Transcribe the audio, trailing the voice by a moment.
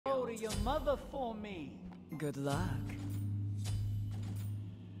to your mother for me. Good luck.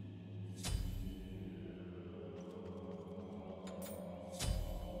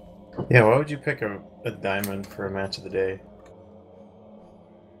 Yeah, why would you pick a diamond for a match of the day?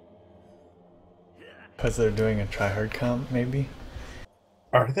 Because they're doing a tryhard comp, maybe?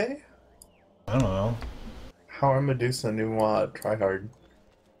 Are they? I don't know. How are Medusa new mod tryhard?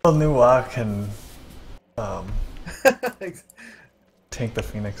 Well, Nuwa can tank the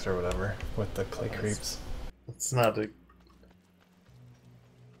Phoenix or whatever with the clay creeps. It's not a.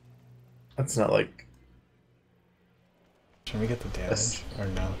 That's not like. Should we get the damage or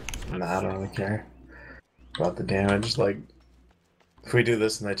no? Nah, I don't really care about the damage. Like, if we do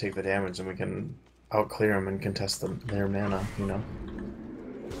this and they take the damage, then we can out-clear them and contest their mana, you know?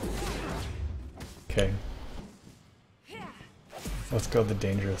 Okay. Let's go the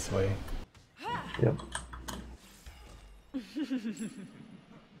dangerous way. Yep.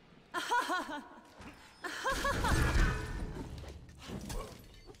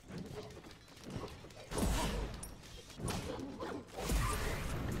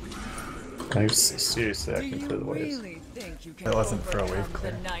 Seriously, I can clear the waves. That wasn't for a wave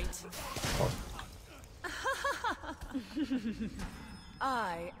clear. Oh.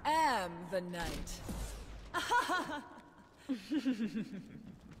 I am the knight.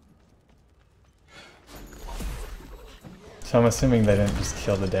 So I'm assuming they didn't just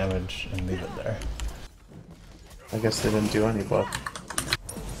kill the damage and leave it there. I guess they didn't do any buff.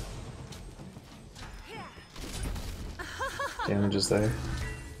 Damage is there.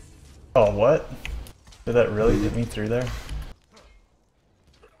 Oh, what? Did that really get me through there?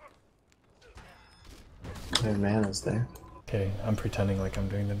 Their mana's there. Okay, I'm pretending like I'm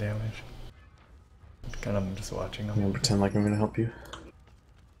doing the damage. Kind of just watching I'm them. gonna pretend like I'm gonna help you.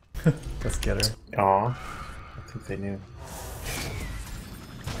 Let's get her. Aw. I think they knew.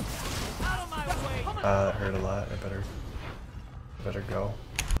 That hurt a lot. I better go.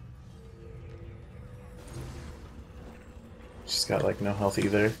 She's got like no health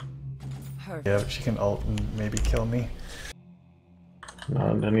either. Yeah, but she can ult and maybe kill me.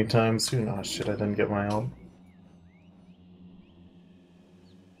 Not anytime soon. Oh shit, I didn't get my ult.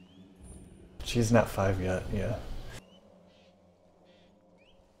 She's not 5 yet, yeah.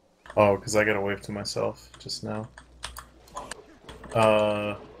 Oh, because I got a wave to myself just now.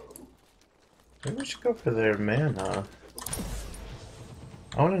 Maybe we should go for their mana.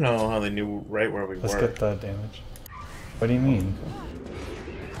 I want to know how they knew right where we Let's were. get the damage. What do you mean?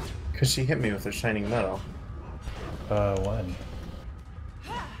 Because she hit me with her shining metal. When?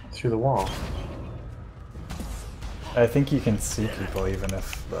 Through the wall. I think you can see people even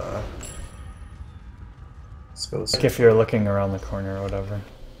if the... Let's go this Like way. if you're looking around the corner or whatever,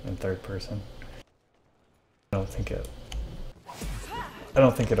 in third person. I don't think it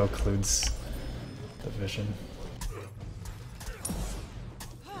occludes the vision.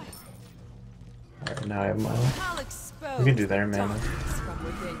 Alright, now I have my ult. We can do their mana.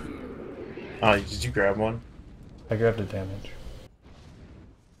 Oh, did you grab one? I grabbed a damage.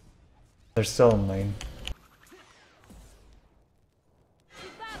 They're still in lane.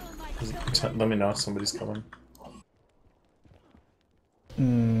 Let me know if somebody's coming.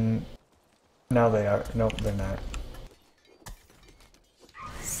 Now they are. Nope, they're not.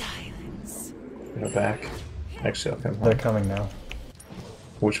 Silence. Go back. Actually, I'll come They're home. coming now.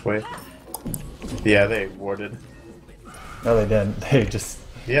 Which way? Yeah, they warded. No, they didn't. They just...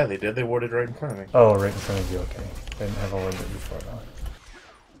 Yeah, they did. They warded right in front of me. Oh, right in front of you, okay. They didn't have a word before though.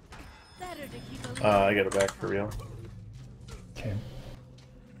 I got it back for real. Okay.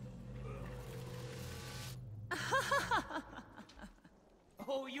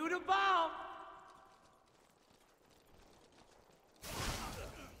 Oh, you the bomb!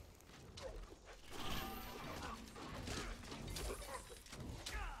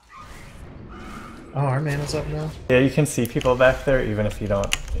 Oh, our mana's up now? Yeah, you can see people back there even if you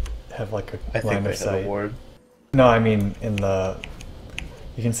don't have like a I think line they of hit a sight. ward. No, I mean in the...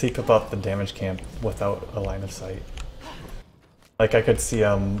 You can see people at the damage camp without a line of sight. Like I could see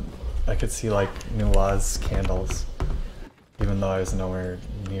like Nuwa's candles, even though I was nowhere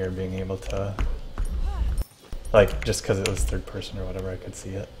near being able to, like, just because it was third person or whatever, I could see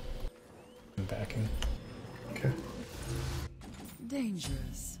it. And backing. Okay.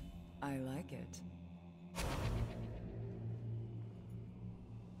 Dangerous. I like it.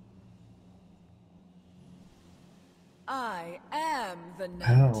 I am the knight.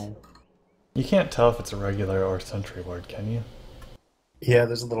 How? You can't tell if it's a regular or sentry ward, can you? Yeah,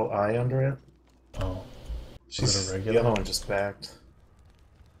 there's a little eye under it. Oh. She's, Is it a the regular? other one just backed.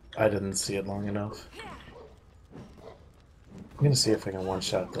 I didn't see it long enough. I'm gonna see if I can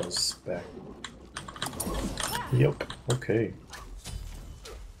one-shot those back. Yep. Okay.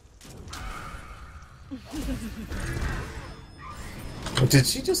 Did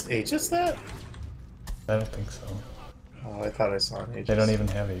she just Aegis that? I don't think so. Oh, I thought I saw an Aegis. They don't even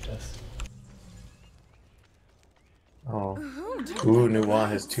have Aegis. Oh. Ooh, Nuwa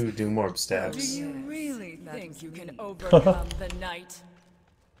has 2 Doom Orb Do stabs. you really think you can overcome the night?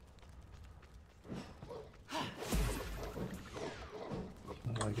 Oh,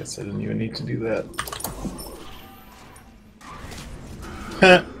 I guess I didn't even need to do that.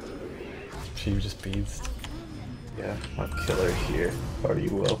 She just beads. Yeah, I'll kill her here. Or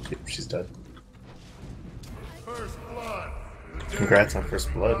you will. Yep, she's dead. First blood. Congrats on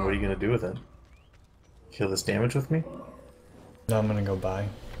first blood. What are you gonna do with it? Kill this damage with me? No, I'm gonna go buy.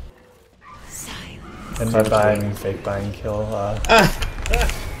 Silence. And by buy, I mean fake buy and kill,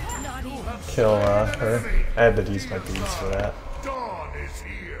 kill, her. I had to use my beads for that. Dawn is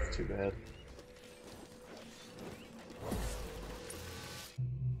here. Too bad.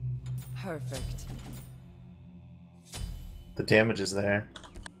 Perfect. The damage is there.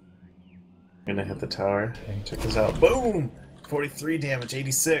 I'm gonna hit the tower. Okay. Check this out. Boom! 43 damage,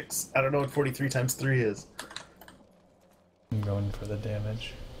 86. I don't know what 43 times 3 is. I'm going for the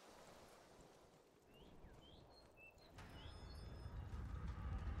damage.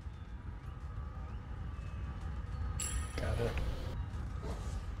 Got it.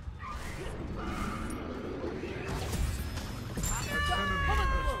 Enemy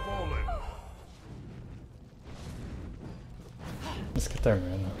has fallen. Let's get their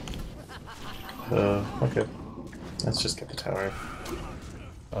mana. Okay. Let's just get the tower.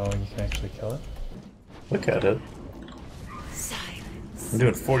 Oh, you can actually kill it? Look at it. Silence. I'm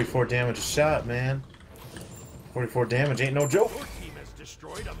doing 44 damage a shot, man. 44 damage ain't no joke. Your team has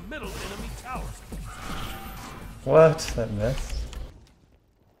destroyed a middle enemy tower. What? That missed?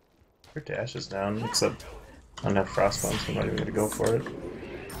 Her dash is down, except I don't have frostbomb, so I'm not even gonna go for it.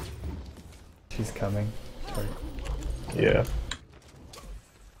 She's coming. Toward- Yeah.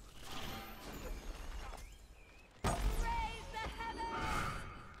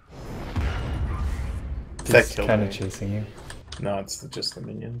 That She's killed kind of me. chasing you. No, it's just the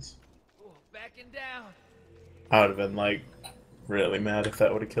minions. Backing down. I would have been like really mad if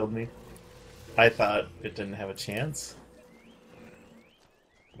that would have killed me. I thought it didn't have a chance.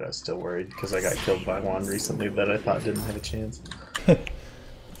 But I was still worried because I got killed by one recently that I thought didn't have a chance.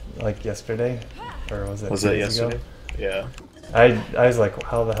 Like yesterday? Or was it Was 2 that days ago? yesterday? Yeah. I was like,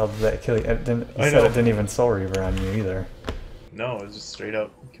 how the hell did that kill you? It didn't, you I said know. it didn't even Soul Reaver on you either. No, it was just straight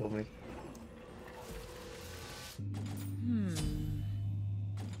up killed me.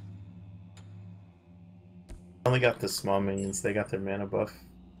 I only got the small minions, they got their mana buff.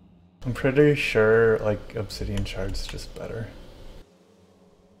 I'm pretty sure, like, Obsidian Shard's just better.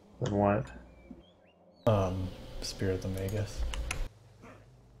 Then what? Spear of the Magus.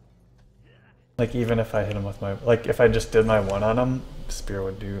 Like, even if I hit him with my... Like, if I just did my 1 on him, Spear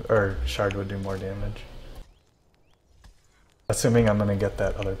would do... Or Shard would do more damage. Assuming I'm gonna get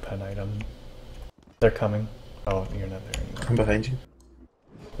that other pen item. They're coming. Oh, you're not there anymore. I'm behind you.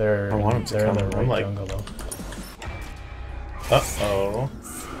 They're, I want 'em to they're in come. the I'm right like- jungle, though. Uh-oh.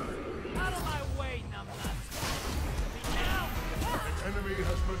 Out of my way, numbnuts. An enemy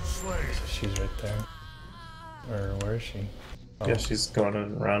has been slain. She's right there. Or where is she? Oh, Yeah, she's going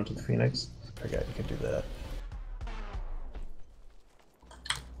around to the Phoenix. forgot you could do that.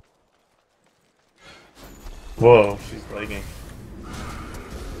 Whoa, she's lagging.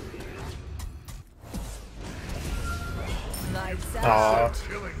 Lights Aw, out.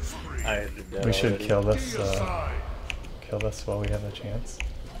 Killing spree. I had to dead We should already. kill Be this, aside. kill this while we have a chance.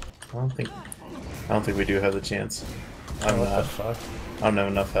 I don't think we do have the chance. I'm What the not. fuck? I don't have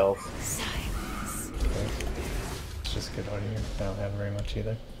enough health. Silence. Okay. Let's just get out of here. I don't have very much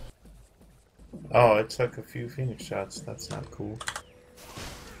either. Oh, it took a few Phoenix shots. That's not cool.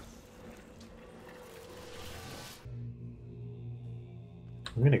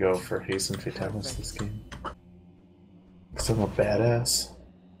 I'm gonna go for Hasten Fatalis this game. Because I'm a badass.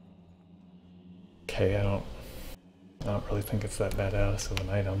 Okay, I don't really think it's that badass of an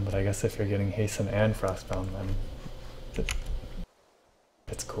item, but I guess if you're getting Hasten and Frostbound, then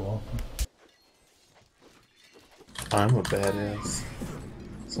it's cool. I'm a badass.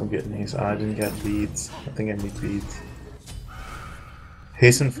 So I'm getting Hasten. I didn't get beads. I think I need beads.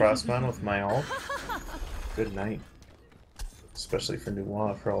 Hasten Frostbound with my ult. Good night. Especially for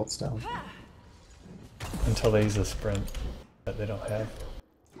Nuwa for ults down. Until they use a sprint that they don't have.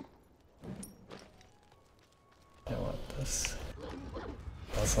 I want this.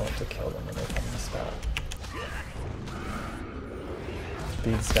 I also want to kill them when they come to spot.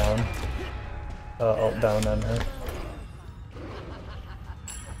 Beads down. Ult down on her.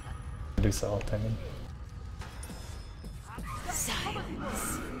 Reduce ult, I mean.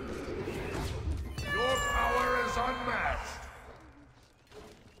 Silence. Your power is unmatched.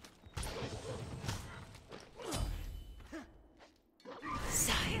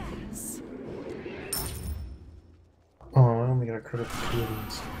 Silence. Oh, I only got a critical 2 of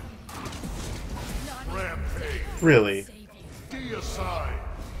these. Rampage. Really? Deicide.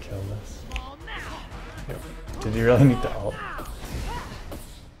 Kill this. Yep. Did you really need the ult?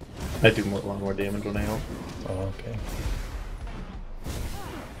 I do a lot more damage when I ult. Oh, okay.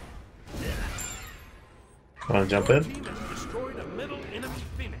 Wanna jump in? Team has destroyed a middle enemy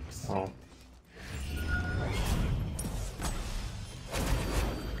phoenix. Oh.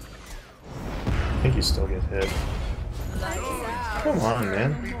 I think you still get hit. Come on,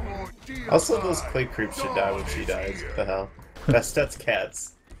 man. Before Also, those deicide. clay creeps should die when she dies. What the hell? Bastet's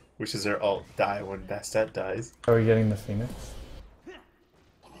cats, which is their ult, die when Bastet dies. Are we getting the Phoenix? You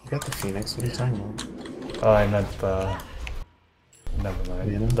got the Phoenix, what are you talking about? Oh, I meant the... Never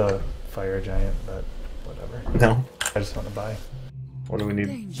mind. Yeah. The Fire Giant, but whatever. No. I just want to buy. What do we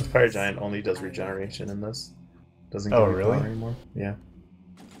need? The Fire Giant only does regeneration in this. Doesn't Oh, give you really? power anymore. Yeah.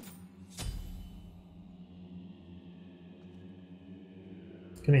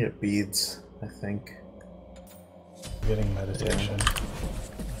 Gonna get beads, I think. Getting meditation.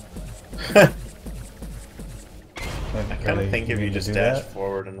 I Can't kind really of think if you need to just do dashed that.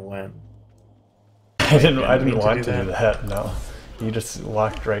 forward and went. I didn't mean want to to do do that, no. You just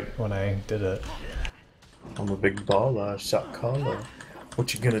walked right when I did it. I'm a big baller, shot caller.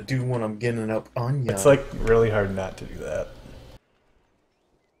 What you gonna do when I'm getting up on ya? It's like really hard not to do that.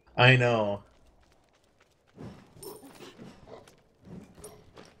 I know.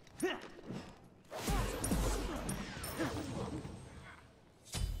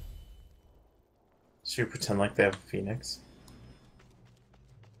 Should we pretend like they have a phoenix?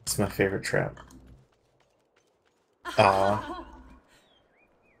 It's my favorite trap. Aw.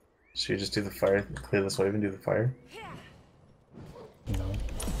 Should we just do the fire? Clear this wave and do the fire? No.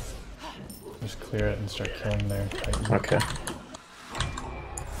 Just clear it and start killing their Titan. Okay.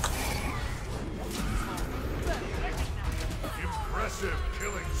 Impressive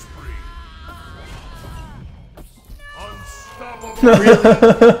killing spree. Unstoppable.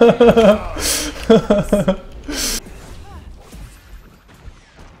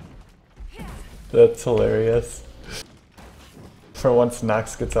 That's hilarious. For once,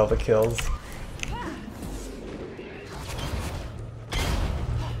 Nox gets all the kills. I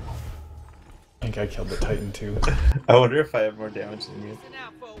think I killed the Titan too. I wonder if I have more damage than you. Listen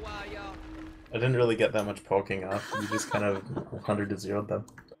out for a while, y'all. I didn't really get that much poking off. You just kind of 100 to 0'd them.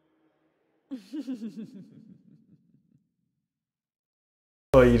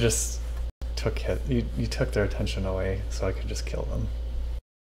 Well, you just took you took their attention away, so I could just kill them.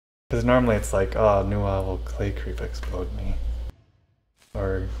 Because normally it's like, oh, Nua will clay creep explode me.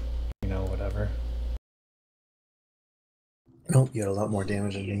 Or, you know, whatever. Nope, you had a lot more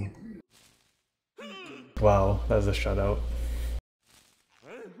damage than me. Wow, that was a shutout.